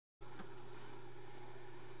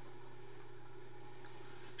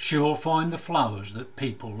She will find the flowers that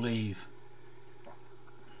people leave.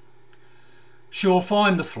 She will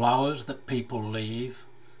find the flowers that people leave,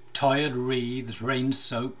 tired wreaths,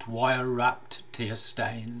 rain-soaked, wire-wrapped,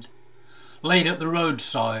 tear-stained, laid at the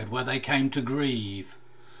roadside where they came to grieve,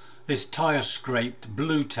 this tire-scraped,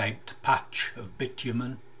 blue-taped patch of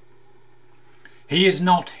bitumen. He is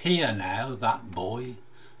not here now, that boy.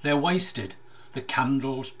 They're wasted, the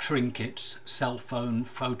candles, trinkets, cell phone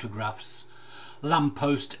photographs,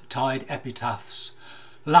 lamppost-tied epitaphs,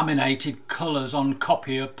 laminated colours on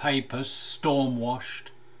copier papers, storm-washed.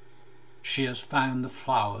 She has found the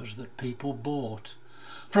flowers that people bought,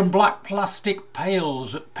 from black plastic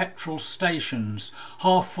pails at petrol stations,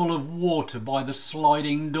 half full of water by the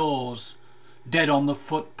sliding doors, dead on the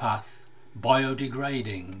footpath,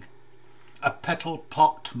 biodegrading. A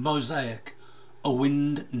petal-pocked mosaic, a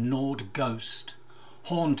wind-gnawed ghost,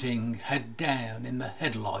 haunting head down in the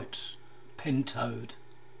headlights, pintoed.